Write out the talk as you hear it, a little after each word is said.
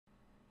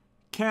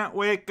can't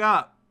wake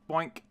up.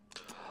 Boink.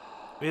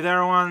 Hey there,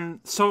 everyone.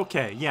 So,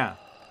 okay, yeah.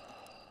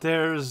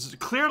 There's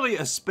clearly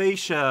a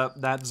spaceship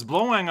that's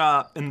blowing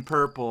up in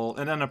purple,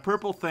 and then a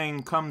purple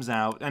thing comes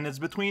out, and it's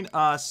between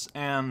us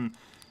and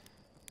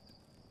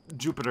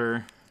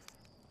Jupiter.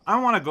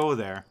 I want to go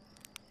there.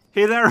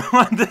 Hey there,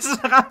 everyone. This is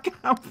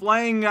I'm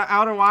playing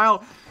Outer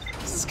Wild.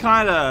 This is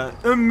kind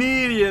of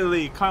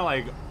immediately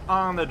like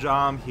on the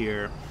job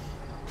here.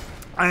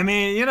 I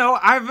mean, you know,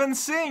 I've been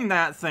seeing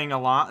that thing a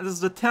lot. This is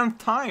the 10th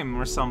time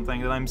or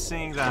something that I'm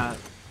seeing that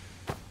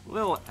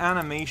little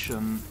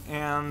animation,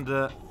 and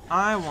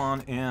I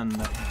want in.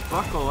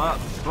 Buckle up,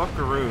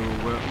 buckaroo.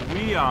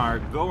 We are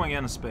going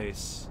into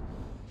space.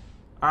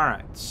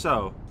 Alright,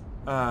 so,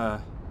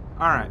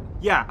 alright.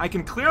 Yeah, I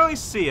can clearly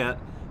see it.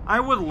 I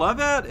would love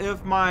it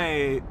if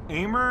my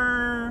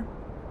aimer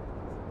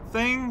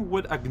thing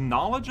would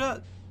acknowledge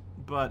it,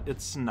 but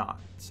it's not.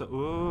 So,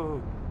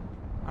 ooh.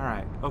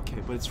 Alright,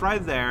 okay, but it's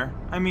right there.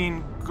 I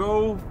mean,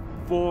 go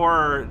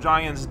for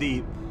Giant's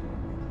Deep,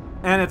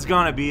 and it's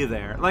gonna be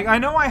there. Like, I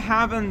know I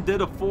haven't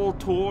did a full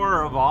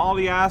tour of all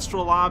the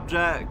astral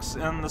objects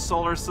in the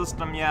solar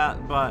system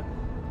yet, but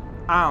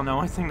I don't know,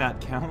 I think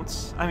that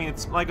counts. I mean,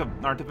 it's like an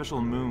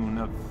artificial moon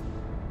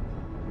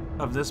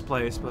of this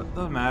place, but it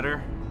doesn't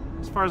matter.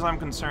 As far as I'm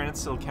concerned, it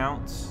still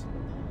counts.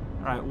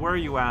 Alright, where are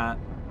you at,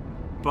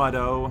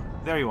 buddo?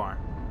 There you are.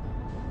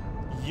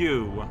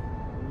 You.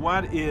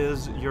 What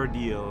is your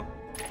deal?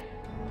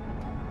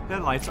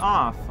 Headlights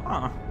off.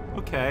 Huh.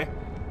 Okay.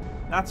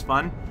 That's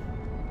fun.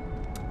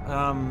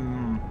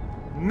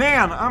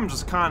 Man, I'm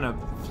just kind of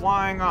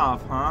flying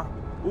off, huh?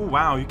 Ooh,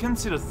 wow, you can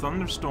see the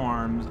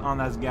thunderstorms on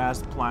that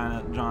gas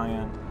planet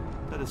giant.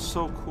 That is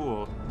so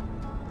cool.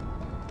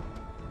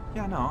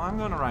 Yeah, no, I'm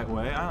going the right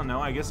way. I don't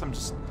know, I guess I'm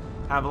just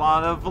have a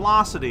lot of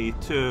velocity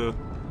to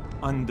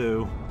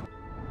undo.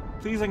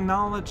 Please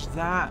acknowledge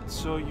that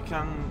so you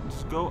can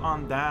just go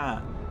on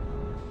that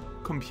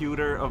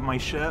computer of my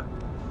ship.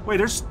 Wait,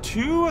 there's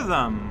two of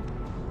them.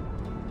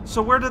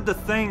 So where did the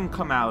thing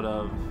come out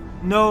of?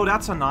 No,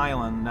 that's an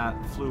island that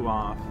flew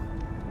off.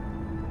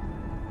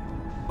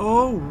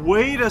 Oh,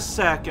 wait a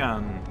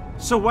second.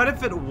 So what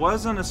if it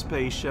wasn't a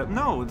spaceship?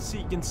 No, see,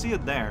 you can see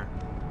it there.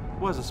 It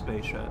was a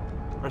spaceship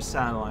or a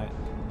satellite.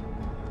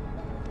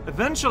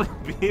 Eventually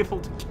I'll be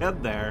able to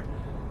get there.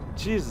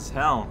 Jesus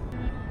hell.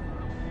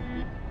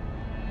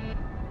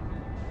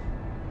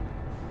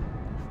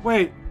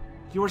 Wait,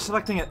 you were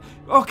selecting it.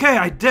 Okay,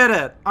 I did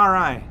it!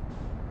 Alright.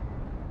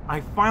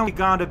 I finally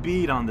got a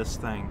beat on this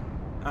thing.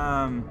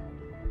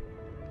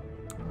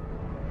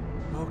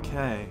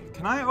 Okay.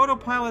 Can I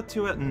autopilot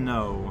to it?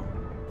 No.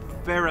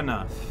 Fair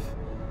enough.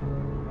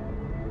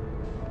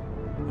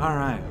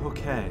 Alright,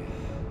 okay.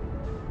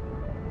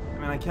 I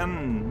mean, I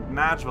can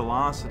match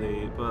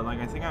velocity, but, like,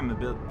 I think I'm a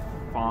bit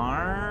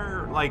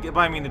far. Like,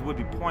 I mean, it would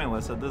be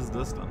pointless at this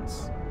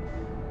distance.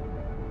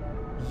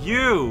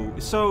 You!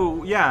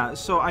 So, yeah,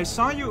 so I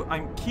saw you,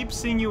 I keep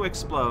seeing you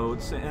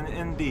explode, and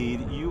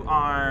indeed, you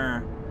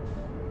are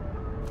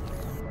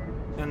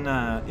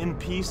in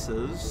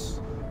pieces.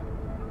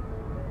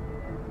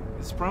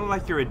 It's probably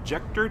like your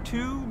ejector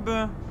tube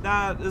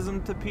that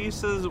isn't to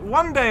pieces.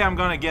 One day I'm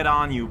gonna get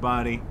on you,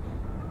 buddy.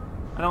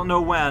 I don't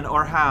know when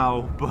or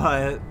how,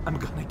 but I'm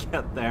gonna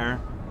get there.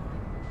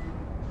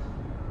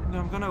 No,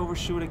 I'm gonna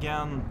overshoot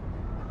again.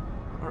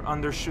 Or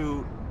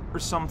undershoot. Or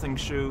something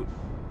shoot.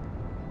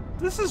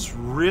 This is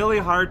really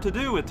hard to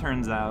do, it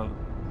turns out.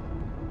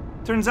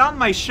 Turns out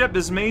my ship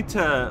is made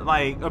to,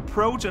 like,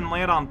 approach and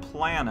land on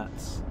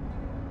planets.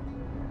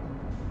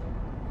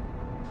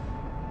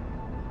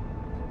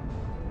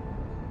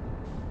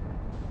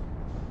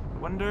 I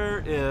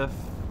wonder if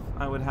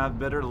I would have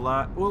better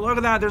luck. Well, look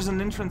at that, there's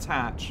an entrance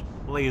hatch.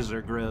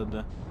 Laser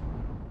grid.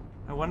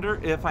 I wonder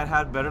if I'd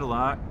had better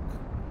luck,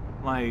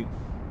 like,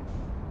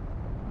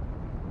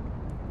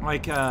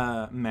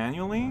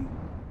 manually?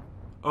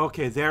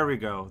 Okay, there we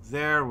go.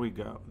 There we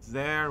go.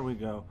 There we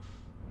go.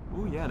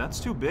 Ooh, yeah,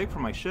 that's too big for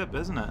my ship,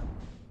 isn't it?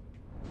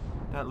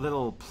 That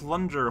little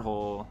plunger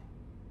hole.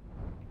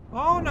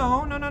 Oh,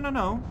 no, no, no, no,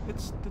 no.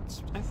 It's,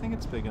 I think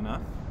it's big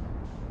enough.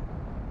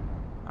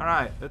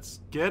 Alright, let's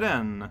get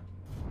in.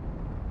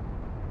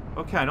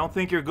 Okay, I don't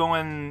think you're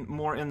going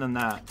more in than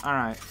that.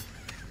 Alright.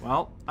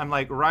 Well, I'm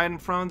like right in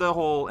front of the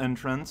whole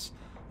entrance.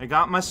 I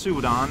got my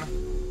suit on.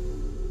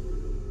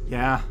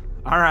 Yeah,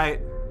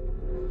 alright.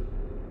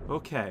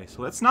 Okay,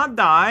 so let's not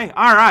die.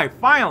 Alright,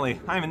 finally!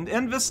 I'm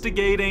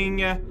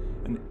investigating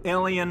an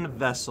alien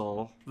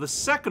vessel. The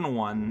second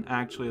one,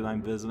 actually, that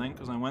I'm visiting,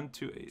 because I went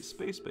to a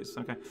space base.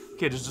 Okay,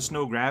 there's just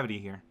no gravity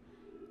here.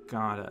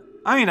 Got it.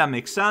 I mean, that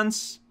makes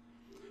sense.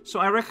 So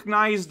I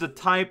recognize the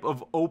type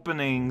of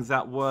opening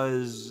that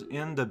was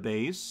in the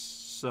base,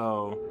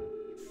 so...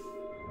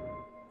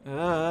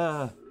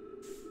 Alright,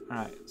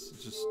 so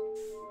just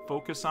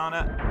focus on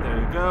it.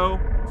 There you go.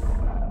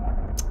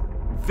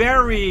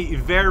 Very,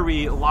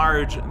 very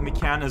large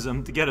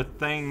mechanism to get a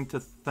thing to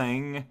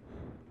thing.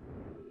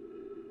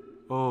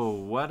 Oh,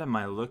 what am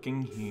I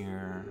looking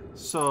here?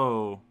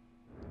 So,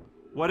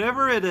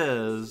 whatever it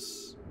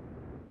is,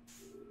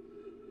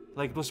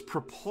 like, was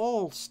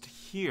propulsed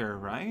here,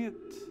 right?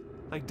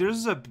 Like,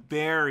 there's a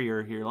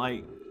barrier here,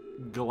 like,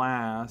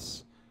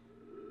 glass.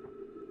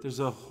 There's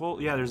a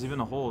hole. Yeah, there's even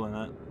a hole in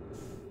it.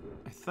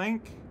 I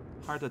think.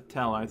 Hard to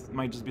tell. It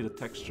might just be the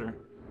texture.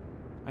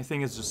 I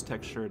think it's just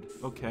textured.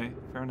 Okay,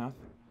 fair enough.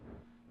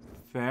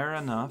 Fair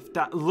enough.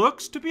 That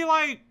looks to be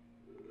like...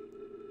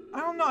 I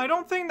don't know. I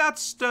don't think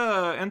that's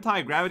the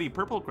anti-gravity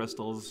purple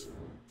crystals.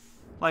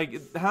 Like,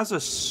 it has a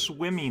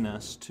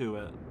swimminess to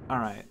it.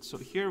 Alright, so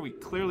here we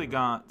clearly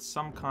got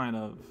some kind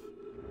of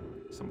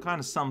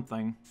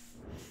something.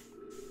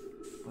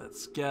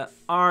 Let's get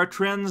our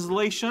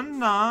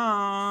translation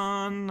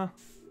on.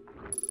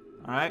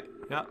 Alright,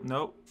 yeah,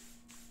 nope.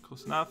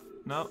 Close enough.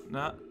 No,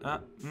 no,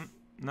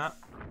 no.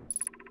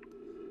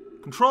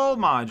 Control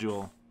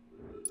module.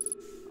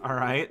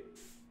 Alright.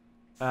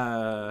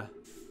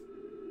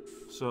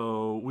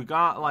 So we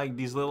got like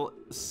these little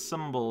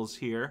symbols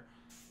here.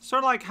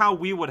 Sort of like how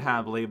we would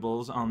have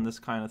labels on this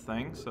kind of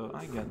thing, so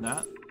I get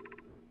that.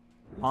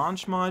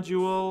 Launch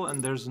module,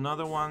 and there's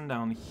another one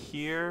down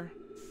here.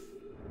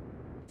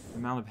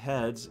 Amount of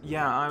heads.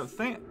 Yeah,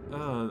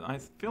 I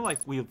feel like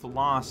we've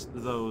lost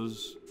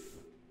those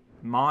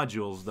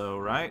modules though,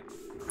 right?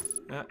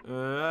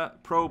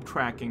 Probe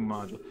tracking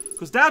module.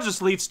 Because that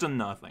just leads to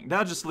nothing.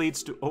 That just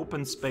leads to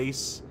open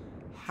space,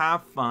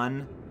 have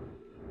fun,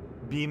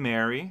 be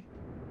merry.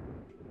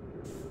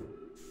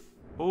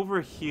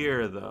 Over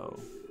here though,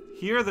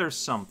 here there's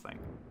something.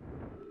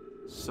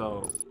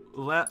 So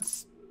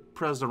let's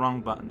press the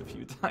wrong button a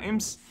few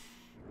times.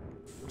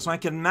 So I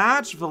can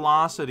match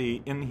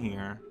velocity in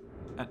here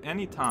at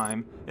any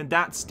time, and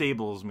that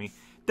stables me.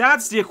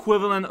 That's the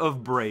equivalent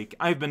of brake.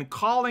 I've been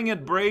calling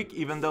it brake,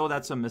 even though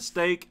that's a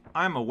mistake.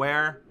 I'm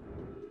aware,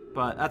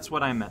 but that's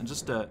what I meant.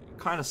 Just to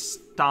kind of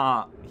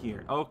stop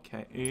here.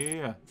 Okay,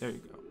 yeah, there you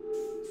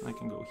go. I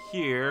can go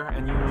here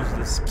and use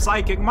this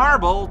psychic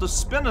marble to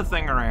spin the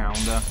thing around.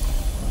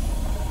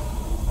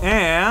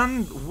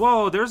 And,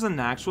 whoa, there's an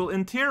actual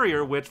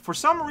interior, which for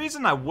some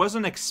reason I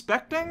wasn't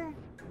expecting.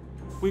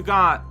 We've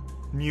got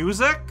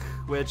music,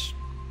 which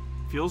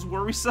feels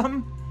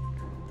worrisome.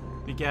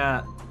 We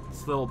got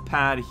this little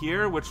pad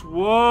here, which,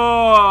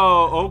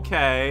 whoa,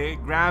 okay,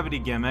 gravity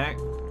gimmick.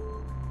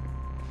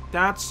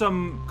 That's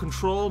some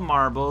control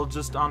marble,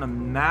 just on a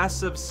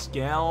massive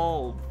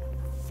scale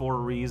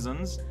for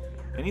reasons.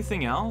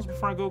 Anything else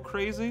before I go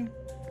crazy?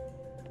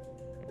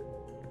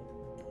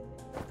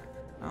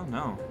 I don't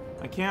know.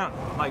 I can't,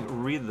 like,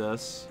 read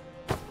this.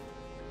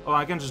 Oh,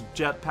 I can just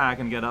jetpack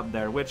and get up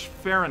there, which,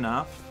 fair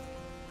enough.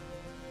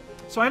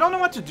 So I don't know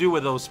what to do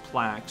with those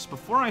plaques.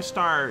 Before I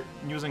start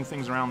using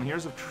things around,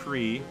 here's a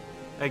tree.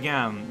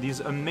 Again, these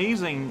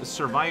amazing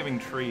surviving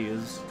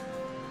trees.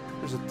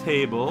 There's a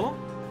table.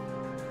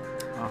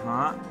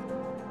 Uh-huh.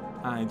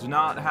 I do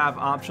not have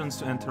options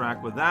to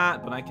interact with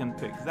that, but I can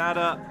pick that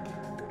up.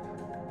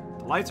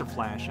 The lights are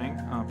flashing,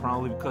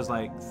 probably because,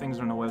 like, things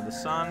are in the way of the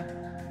sun.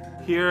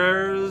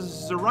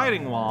 Here's a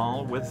writing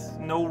wall with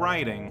no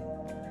writing.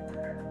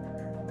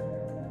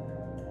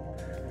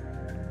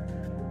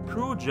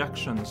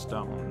 Projection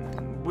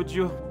stone. Would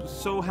you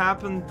so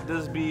happen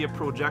this be a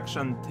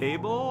projection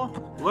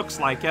table? Looks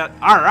like it.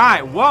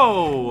 Alright,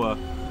 whoa!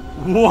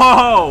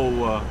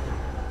 Whoa!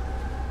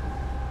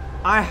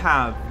 I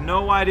have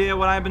no idea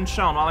what I've been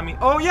shown. Well, I mean,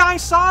 oh yeah, I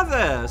saw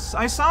this!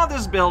 I saw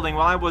this building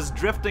while I was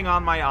drifting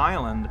on my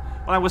island.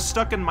 While I was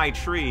stuck in my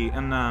tree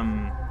in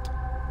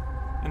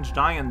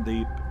Giant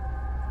Deep.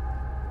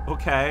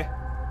 Okay.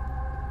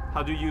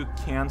 How do you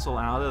cancel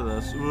out of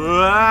this?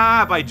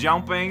 By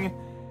jumping,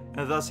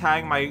 and thus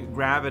having my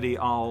gravity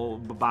all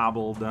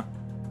bobbled.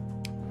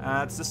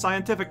 That's the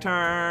scientific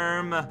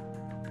term.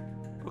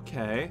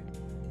 Okay.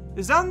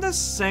 Is that the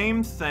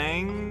same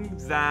thing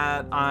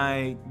that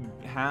I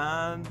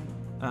had?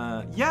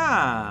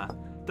 Yeah,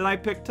 that I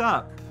picked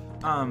up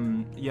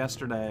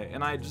yesterday,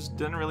 and I just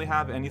didn't really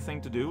have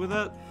anything to do with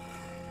it.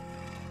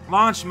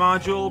 Launch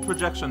module,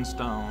 projection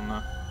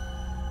stone.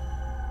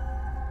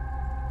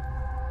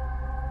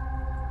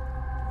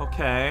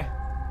 Okay.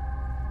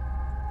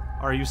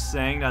 Are you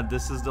saying that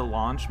this is the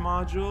launch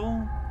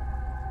module?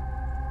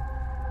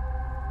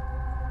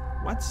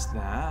 What's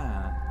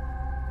that?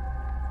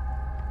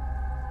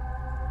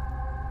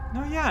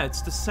 No, yeah,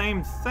 it's the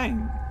same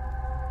thing.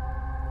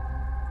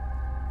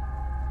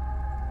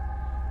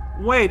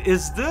 Wait,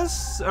 is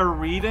this a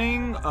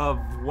reading of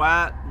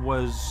what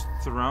was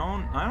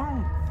thrown? I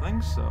don't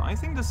think so. I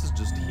think this is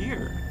just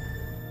here.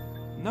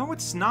 No,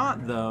 it's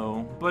not,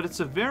 though. But it's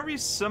a very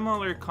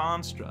similar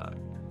construct.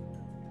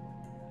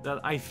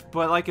 But,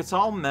 like, it's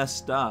all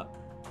messed up.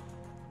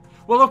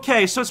 Well,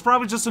 okay, so it's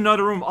probably just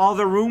another room. All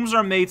the rooms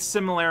are made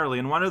similarly,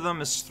 and one of them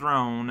is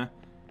thrown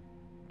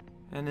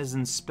and is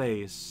in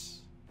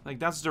space. Like,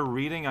 that's the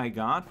reading I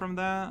got from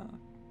that?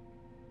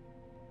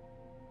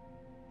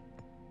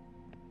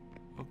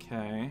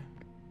 Okay.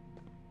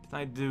 Did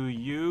I do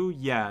you?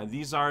 Yeah,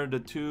 these are the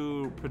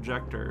two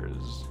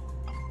projectors.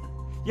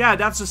 Yeah,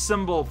 that's a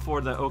symbol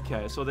for the...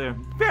 Okay, so they're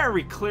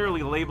very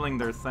clearly labeling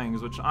their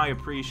things, which I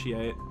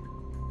appreciate.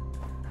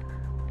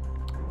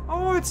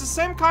 Oh, it's the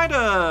same kind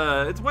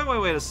of... It's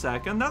wait a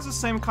second. That's the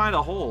same kind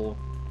of hole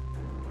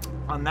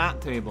on that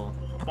table.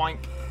 Boink.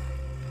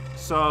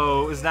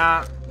 So, is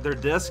that their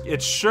disc?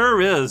 It sure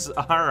is.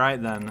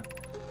 Alright then.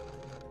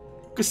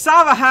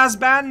 Kusava has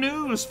bad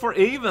news for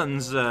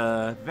Avens.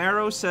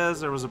 Vero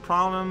says there was a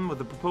problem with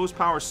the proposed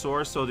power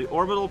source, so the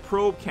orbital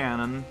probe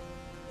cannon,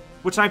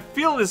 which I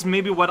feel is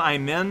maybe what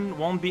I'm in,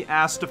 won't be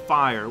asked to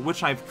fire,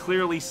 which I've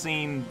clearly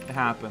seen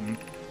happen.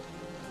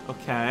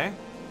 Okay.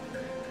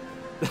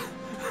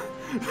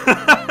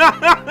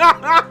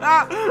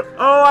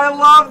 Oh, I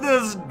love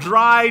this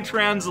dry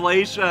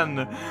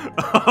translation.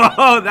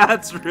 Oh,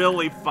 that's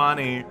really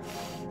funny.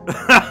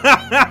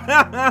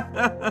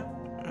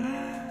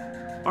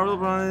 Orbital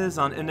Run is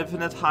on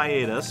indefinite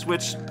hiatus,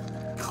 which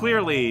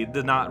clearly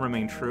did not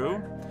remain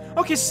true.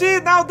 Okay,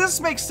 see, now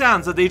this makes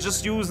sense that they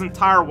just use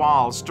entire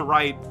walls to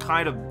write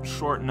kind of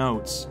short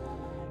notes.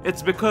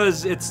 It's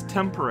because it's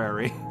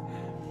temporary.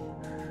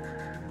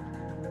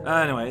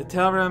 Anyway,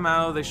 tell them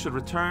how they should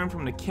return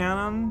from the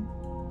cannon.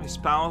 My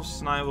spouse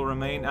and I will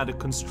remain at the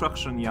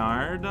construction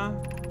yard.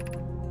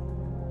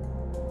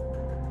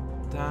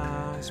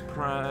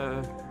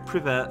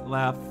 Privet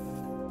left,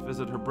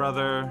 visit her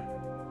brother.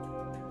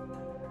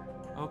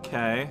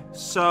 Okay,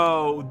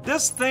 so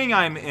this thing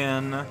I'm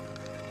in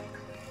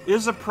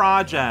is a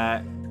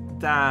project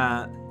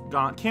that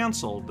got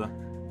canceled.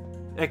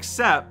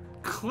 Except,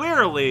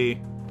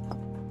 clearly,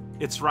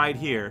 it's right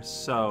here.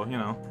 So, you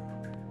know,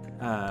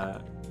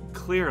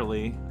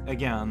 clearly,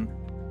 again,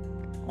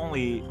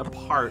 only a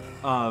part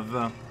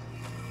of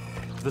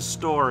the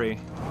story.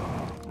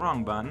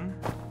 Wrong button.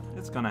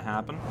 It's gonna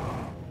happen.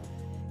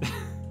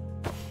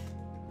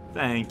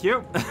 Thank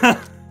you.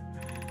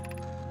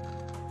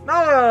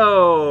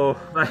 No!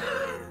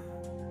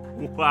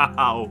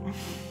 Wow.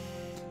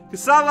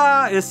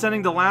 Kusava is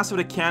sending the last of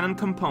the cannon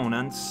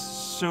components.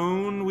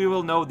 Soon we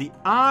will know the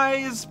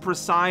eye's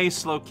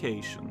precise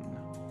location.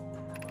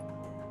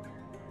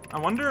 I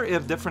wonder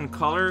if different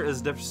color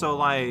is different. So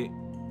like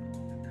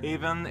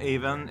Avon,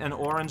 and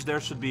orange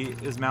there should be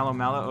is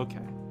Mallow. Okay.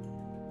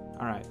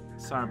 Alright.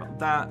 Sorry about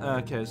that.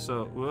 Okay,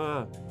 so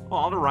oh,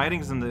 all the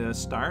writing's in the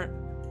start.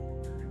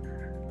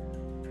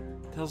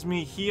 Tells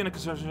me he and a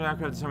construction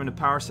aircraft determine the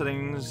power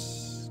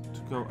settings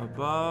to go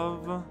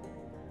above.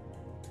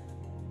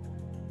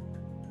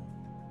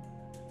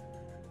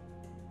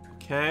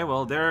 Okay,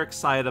 well, they're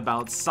excited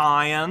about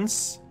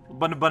science.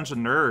 But a bunch of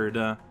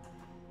nerd.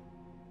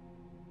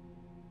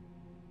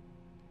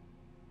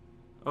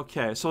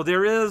 Okay, so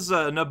there is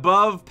an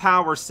above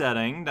power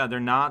setting that they're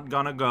not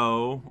gonna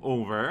go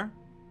over.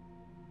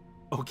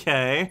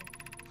 Okay.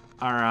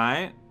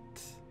 Alright.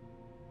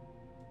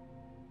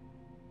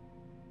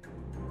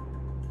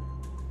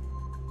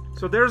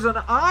 So there's an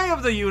eye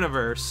of the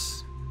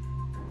universe.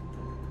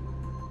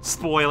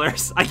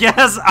 Spoilers, I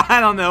guess.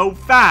 I don't know.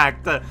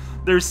 Fact.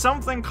 There's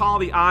something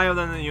called the eye of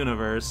the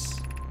universe.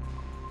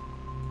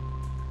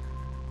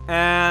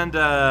 And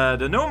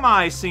the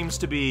Nomai seems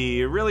to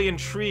be really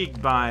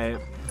intrigued by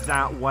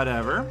that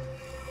whatever.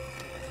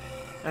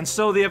 And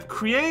so they have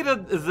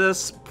created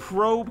this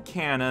probe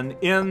cannon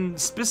in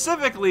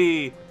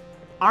specifically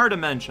our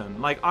dimension,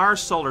 like our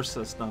solar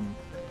system.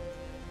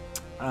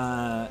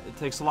 It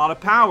takes a lot of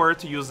power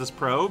to use this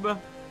probe.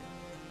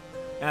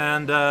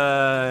 And,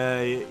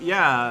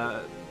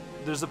 yeah,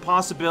 there's a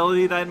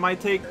possibility that it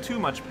might take too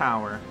much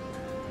power.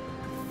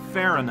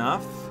 Fair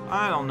enough.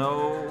 I don't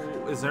know.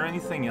 Is there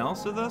anything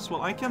else to this?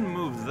 Well, I can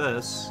move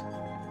this.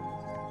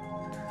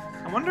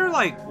 I wonder,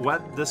 like,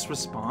 what this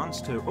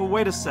responds to. Oh,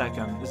 wait a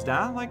second. Is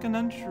that, like, an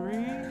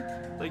entry?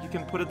 Like, you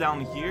can put it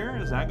down here?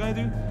 Is that gonna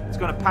do? It's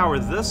gonna power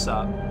this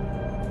up.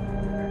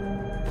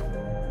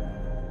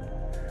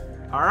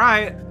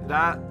 Alright,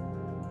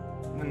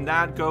 and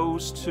that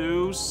goes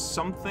to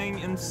something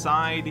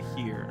inside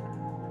here.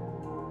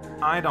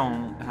 I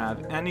don't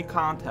have any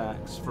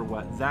context for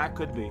what that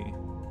could be.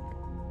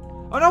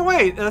 Oh no,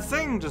 wait, a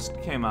thing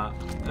just came up.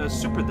 A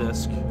super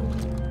disc.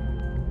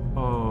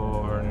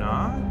 Or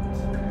not?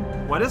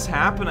 What is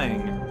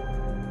happening?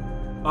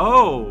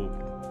 Oh.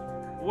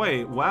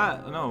 Wait,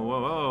 what? No,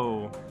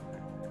 whoa.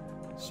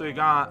 So you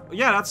got...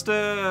 Yeah, that's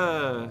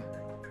the...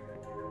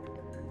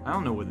 I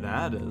don't know what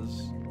that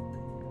is.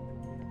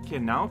 Okay,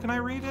 now can I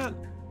read it?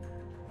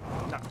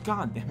 No,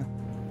 God damn it.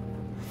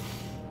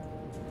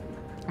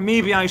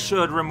 Maybe I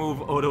should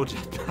remove Auto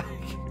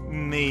Jetpack.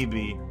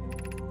 Maybe.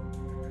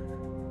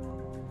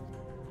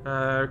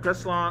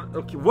 Crestlon.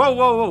 Okay.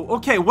 Whoa.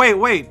 Okay,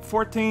 wait.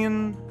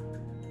 14.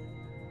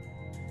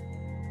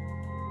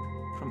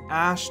 From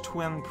Ash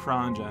Twin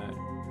Project.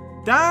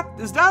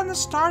 Is that in the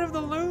start of the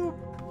loop?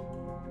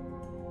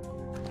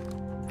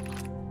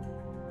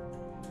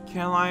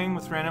 Aligning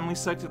with randomly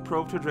selected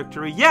probe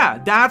trajectory. Yeah,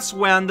 that's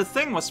when the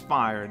thing was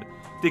fired.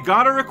 They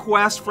got a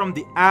request from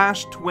the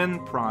Ash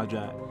Twin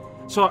Project.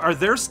 So are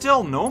there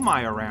still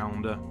Nomai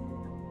around?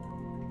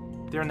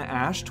 They're in the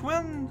Ash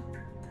Twin?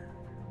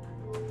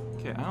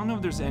 Okay, I don't know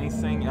if there's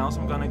anything else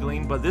I'm gonna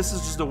glean, but this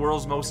is just the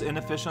world's most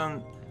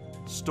inefficient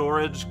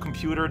storage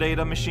computer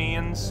data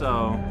machine,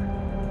 so...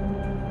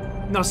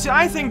 No, see,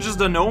 I think just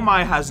the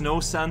Nomai has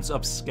no sense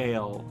of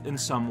scale in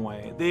some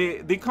way.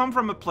 They come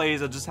from a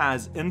place that just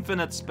has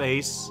infinite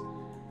space,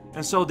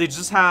 and so they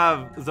just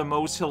have the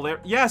most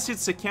hilarious... Yes,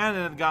 it's a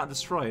cannon that got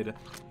destroyed.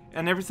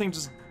 And everything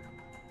just...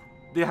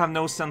 They have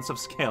no sense of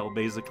scale,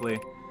 basically.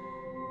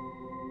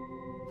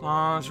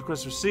 Launch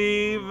request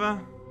receive.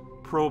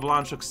 Probe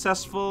launch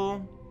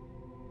successful.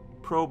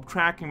 Probe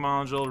tracking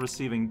module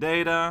receiving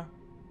data.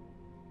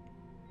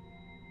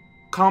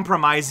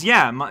 Compromise,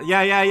 yeah.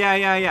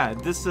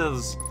 This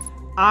is...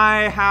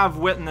 I have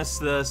witnessed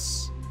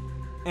this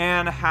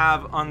and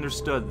have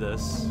understood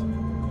this.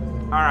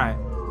 Alright.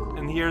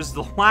 And here's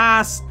the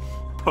last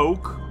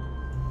poke.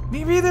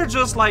 Maybe they're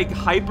just like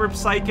hyper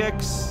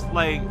psychics.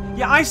 Like,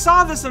 yeah, I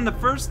saw this in the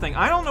first thing.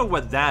 I don't know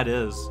what that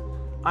is.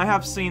 I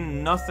have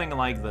seen nothing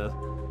like this.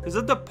 Is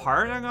it the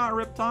part that got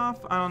ripped off?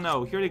 I don't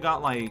know. Here they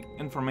got like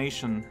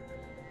information.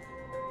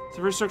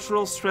 Severe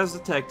structural stress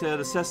detected.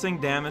 Assessing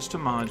damage to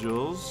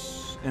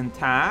modules.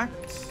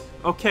 Intact.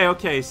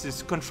 Okay, so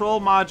this control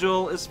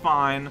module is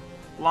fine.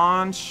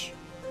 Launch.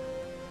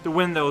 The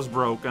window's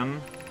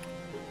broken.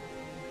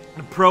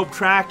 The probe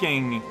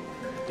tracking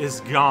is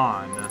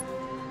gone.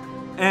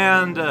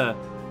 And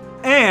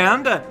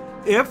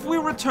if we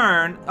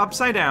return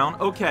upside down,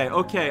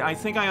 okay, I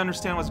think I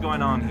understand what's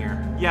going on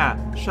here. Yeah,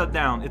 shut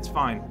down, it's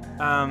fine.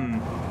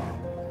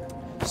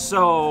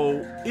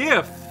 So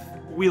if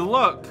we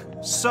look,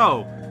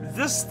 so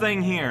this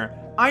thing here,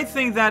 I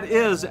think that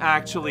is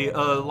actually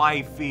a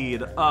live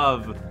feed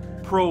of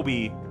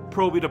Proby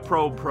to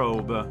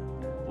probe.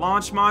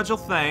 Launch module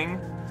thing,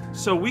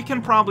 so we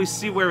can probably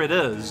see where it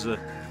is.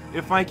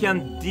 If I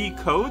can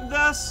decode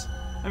this,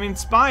 I mean,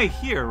 it's by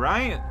here,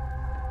 right?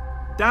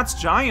 That's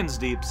Giant's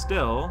Deep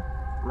still,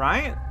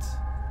 right?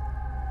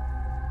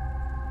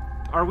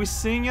 Are we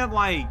seeing it,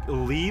 like,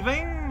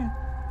 leaving?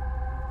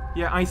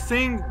 Yeah, I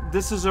think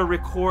this is a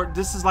record.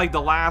 This is, like,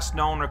 the last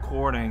known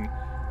recording.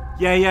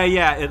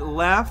 Yeah. It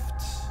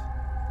left.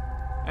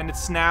 And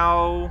it's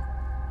now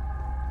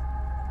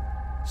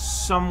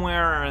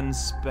somewhere in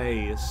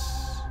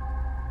space.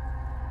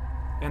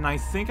 And I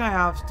think I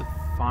have to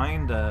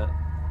find it.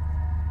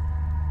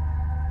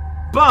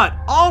 But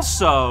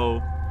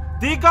also,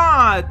 they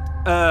got,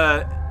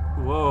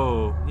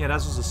 whoa. Yeah, that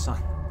was the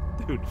sun.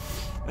 Dude.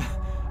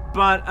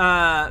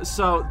 But,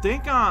 so they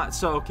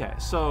got, okay.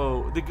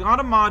 So they got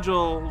a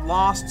module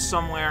lost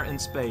somewhere in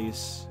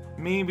space.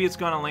 Maybe it's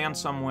gonna land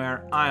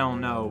somewhere. I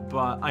don't know,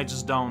 but I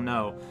just don't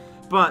know.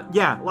 But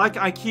yeah, like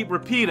I keep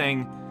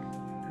repeating,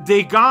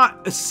 they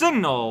got a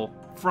signal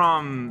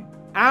from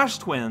Ash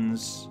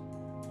Twins.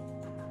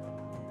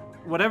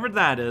 Whatever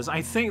that is,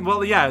 I think,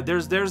 well, yeah,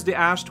 there's the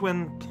Ash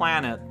Twin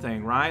planet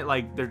thing, right?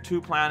 Like, they're two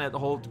planets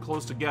hold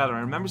close together. I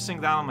remember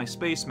seeing that on my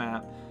space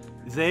map.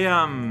 Good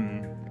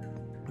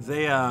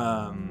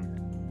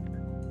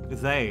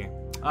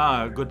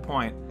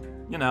point.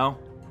 You know.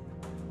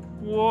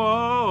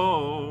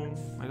 Whoa.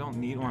 I don't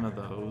need one of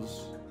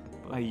those.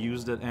 But I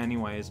used it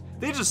anyways.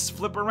 They just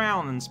flip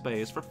around in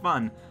space for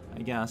fun,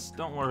 I guess.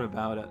 Don't worry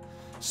about it.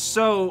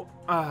 So,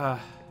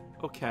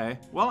 okay.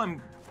 Well,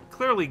 I'm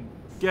clearly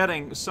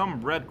getting some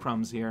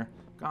breadcrumbs here.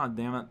 God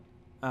damn it.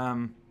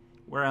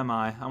 Where am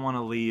I? I want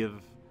to leave.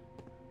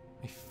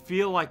 I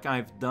feel like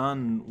I've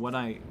done what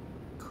I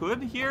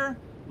could here.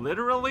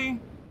 Literally.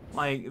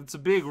 Like, it's a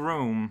big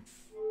room.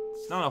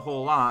 It's not a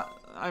whole lot.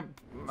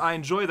 I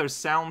enjoy their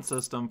sound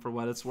system for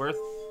what it's worth.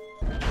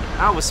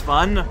 That was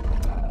fun.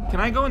 Can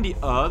I go in the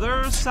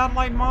other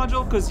satellite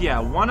module? Because, yeah,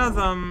 one of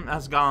them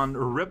has gone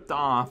ripped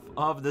off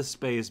of the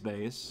space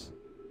base.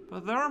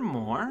 But there are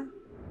more.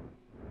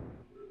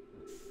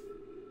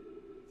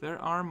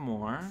 There are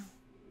more.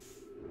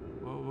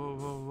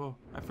 Whoa.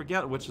 I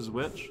forget which is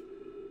which.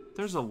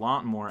 There's a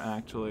lot more,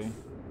 actually.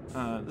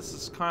 This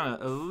is kind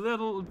of a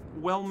little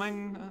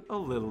whelming. A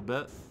little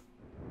bit.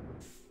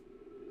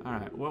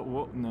 Alright,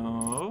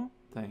 no.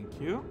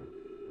 Thank you.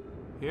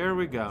 Here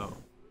we go.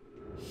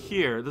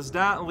 Here. Does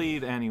that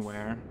lead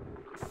anywhere?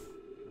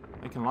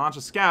 I can launch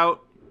a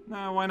scout.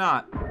 No, why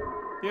not?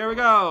 Here we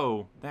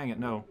go. Dang it,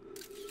 no.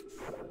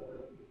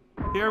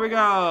 Here we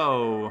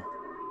go.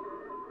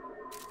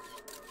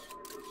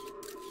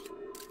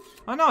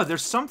 Oh no,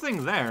 there's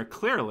something there,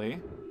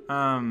 clearly.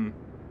 Let's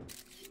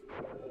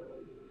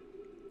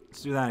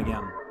do that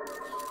again.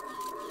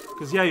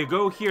 Because, yeah, you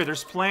go here,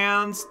 there's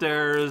plants,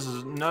 there's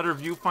another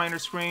viewfinder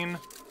screen.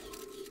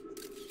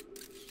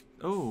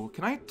 Oh,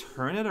 can I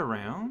turn it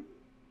around?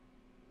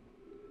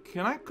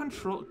 Can I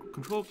control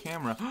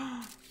camera?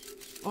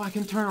 Oh, I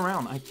can turn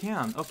around. I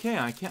can. Okay,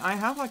 I can. I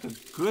have, like, a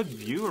good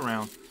view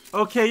around.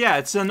 Okay, yeah,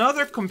 it's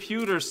another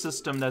computer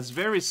system that's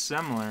very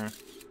similar.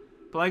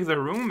 But, like, the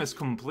room is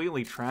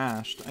completely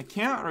trashed. I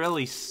can't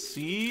really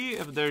see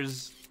if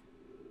there's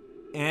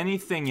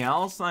anything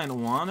else I'd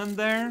want in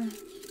there.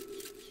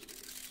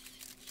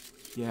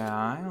 Yeah,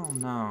 I don't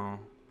know.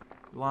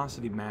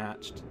 Velocity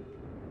matched.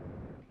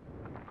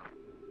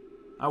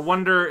 I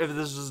wonder if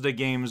this is the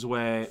game's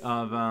way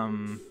of,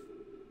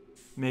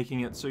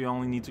 making it so you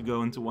only need to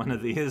go into one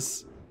of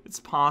these. It's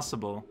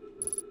possible.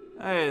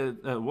 Hey,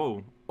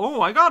 whoa. Oh,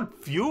 I got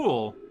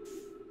fuel.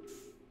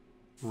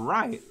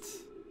 Right.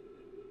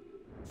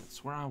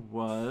 That's where I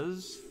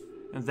was.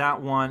 And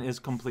that one is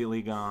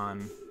completely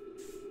gone.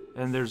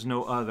 And there's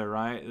no other,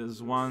 right?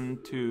 There's 1,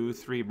 2,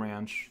 3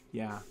 branch.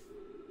 Yeah.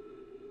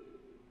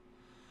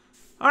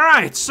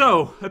 Alright,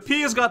 so a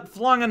P-has got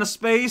flung into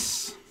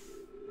space.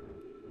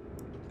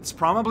 It's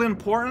probably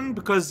important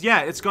because,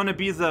 yeah, it's going to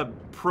be the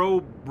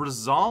probe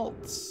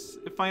results,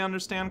 if I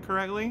understand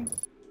correctly.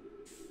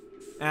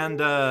 And,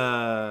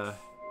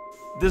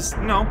 this,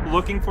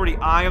 looking for the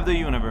eye of the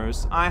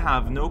universe. I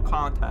have no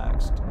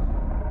context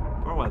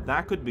for what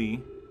that could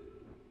be.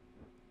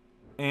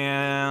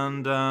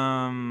 And,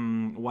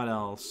 what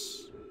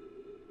else?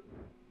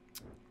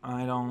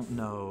 I don't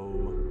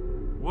know.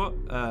 What,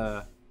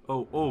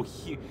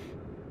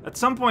 at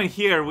some point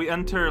here, we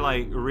enter,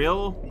 like,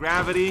 real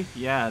gravity.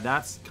 Yeah,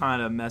 that's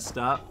kind of messed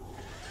up.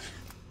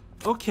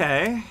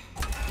 Okay.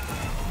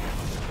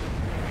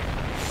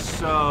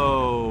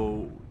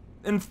 So,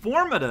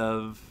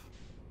 informative.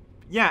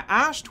 Yeah,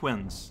 Ash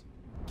Twins.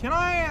 Do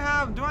I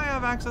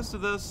have access to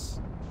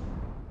this?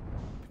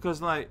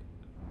 Because, like,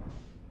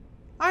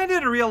 I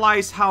didn't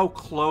realize how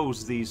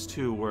close these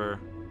two were.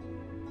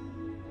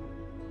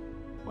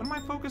 What am I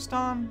focused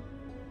on?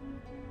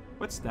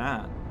 What's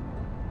that?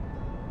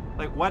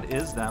 Like, what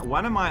is that?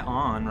 What am I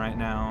on right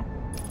now?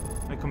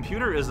 My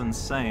computer isn't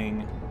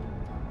saying.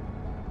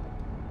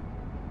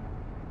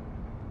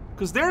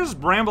 Because there's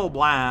Bramble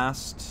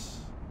Blast.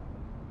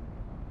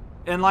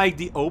 And, like,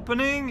 the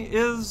opening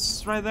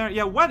is right there.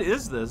 Yeah, what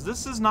is this?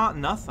 This is not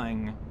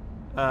nothing.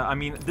 I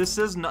mean, this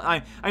is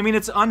not... I mean,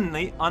 it's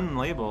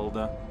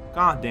unlabeled.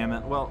 God damn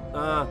it. Well,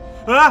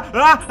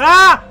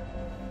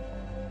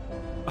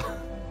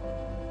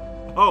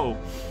 Oh.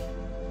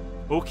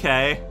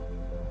 Okay.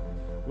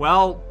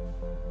 Well,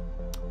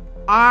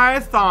 I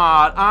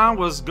thought I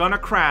was gonna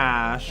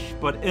crash,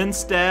 but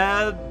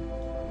instead,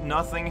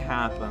 nothing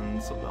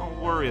happened, so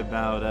don't worry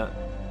about it.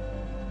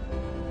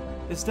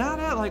 Is that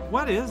it? Like,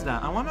 what is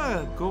that? I want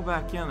to go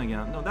back in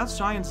again. No, that's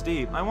Giant's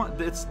Deep.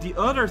 It's the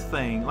other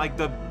thing, like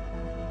the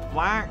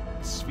black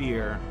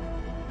sphere.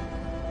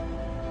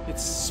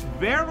 It's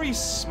very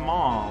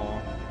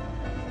small.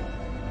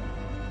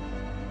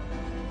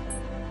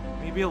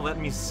 Maybe it'll let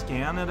me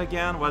scan it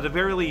again. Well, at the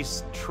very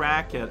least,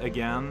 track it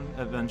again,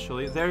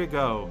 eventually. There you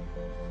go.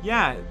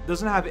 Yeah, it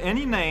doesn't have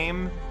any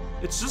name.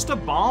 It's just a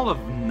ball of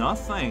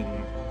nothing.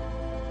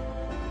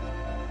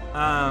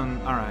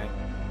 Alright.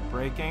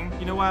 Braking.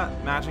 You know what?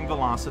 Matching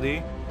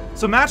velocity.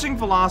 So matching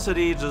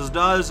velocity just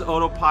does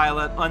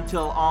autopilot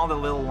until all the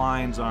little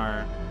lines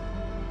are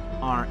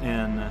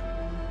in.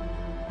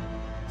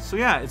 So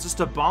yeah, it's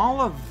just a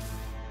ball of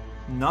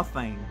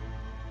nothing.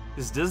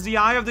 Is this the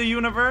eye of the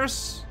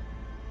universe?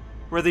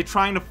 Were they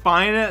trying to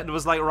find it? It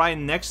was like right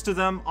next to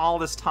them all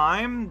this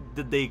time?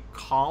 Did they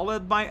call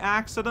it by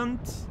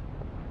accident?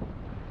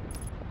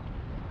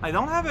 I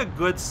don't have a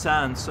good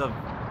sense of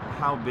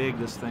how big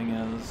this thing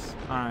is.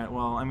 Alright,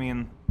 well, I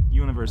mean,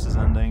 universe is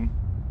ending.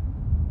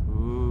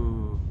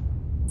 Ooh.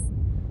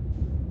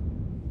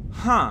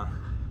 Huh.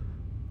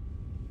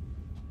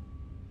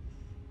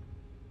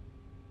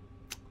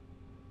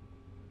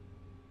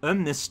 A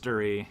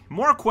mystery.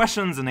 More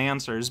questions than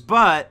answers,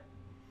 but...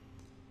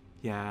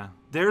 yeah.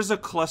 There's a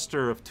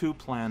cluster of 2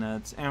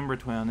 planets, Amber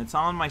Twin. It's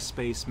on my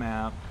space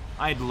map.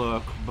 I'd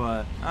look,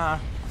 but,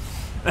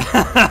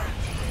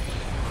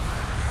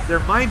 there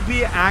might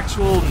be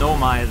actual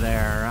Nomai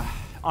there,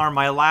 are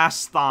my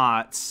last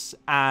thoughts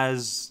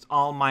as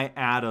all my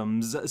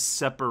atoms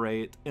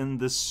separate in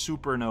this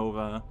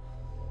supernova.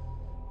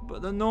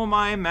 But the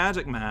Nomai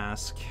magic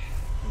mask.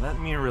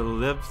 Let me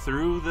relive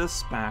through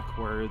this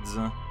backwards.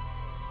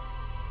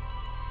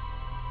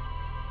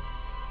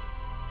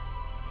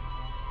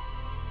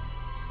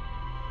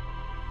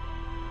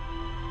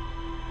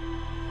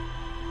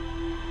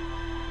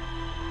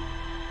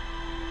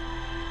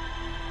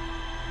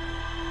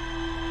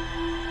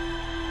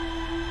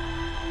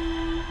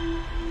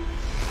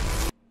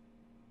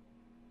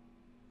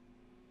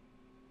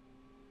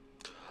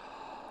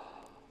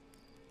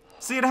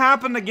 See, it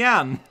happened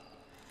again.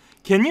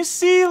 Can you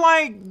see,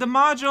 like, the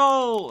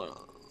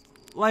module,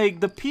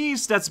 like, the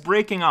piece that's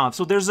breaking off?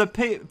 So there's a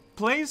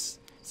place,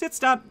 see, it's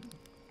that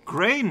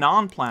gray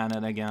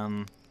non-planet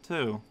again,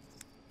 too.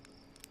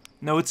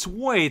 No, it's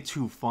way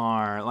too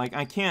far. Like,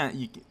 I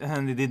can't,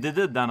 and they did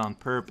that on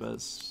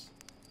purpose.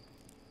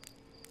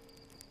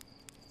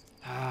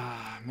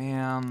 Ah,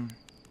 man.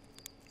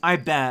 I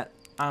bet,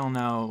 I don't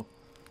know.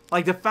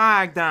 Like, the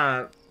fact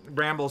that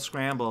Bramble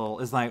Scramble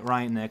is, like,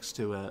 right next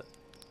to it.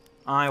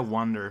 I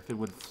wonder if it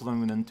would have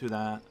flown into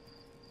that.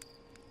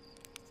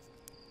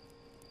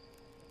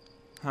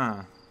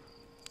 Huh.